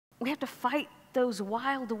We have to fight those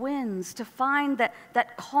wild winds to find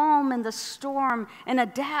that calm in the storm and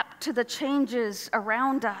adapt to the changes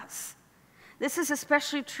around us. This is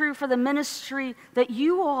especially true for the ministry that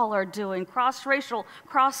you all are doing, cross-racial,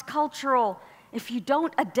 cross-cultural. If you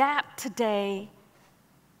don't adapt today,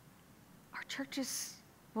 our churches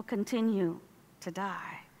will continue to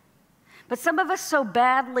die. But some of us so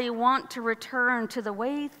badly want to return to the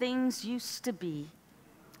way things used to be.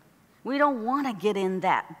 We don't want to get in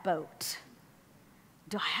that boat.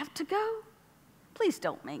 Do I have to go? Please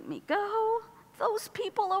don't make me go. Those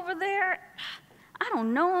people over there, I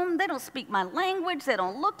don't know them. They don't speak my language. They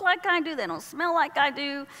don't look like I do. They don't smell like I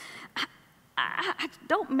do.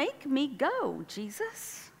 Don't make me go,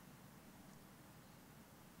 Jesus.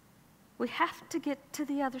 We have to get to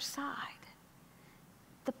the other side.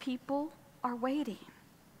 The people are waiting.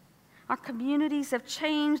 Our communities have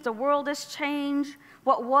changed. The world has changed.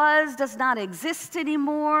 What was does not exist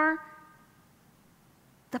anymore.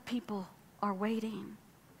 The people are waiting.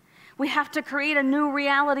 We have to create a new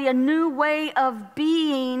reality, a new way of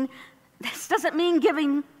being. This doesn't mean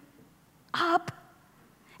giving up.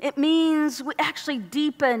 It means we actually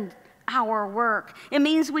deepen our work. It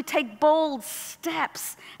means we take bold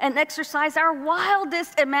steps and exercise our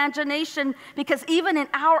wildest imagination, because even in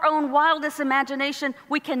our own wildest imagination,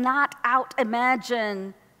 we cannot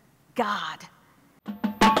out-imagine God.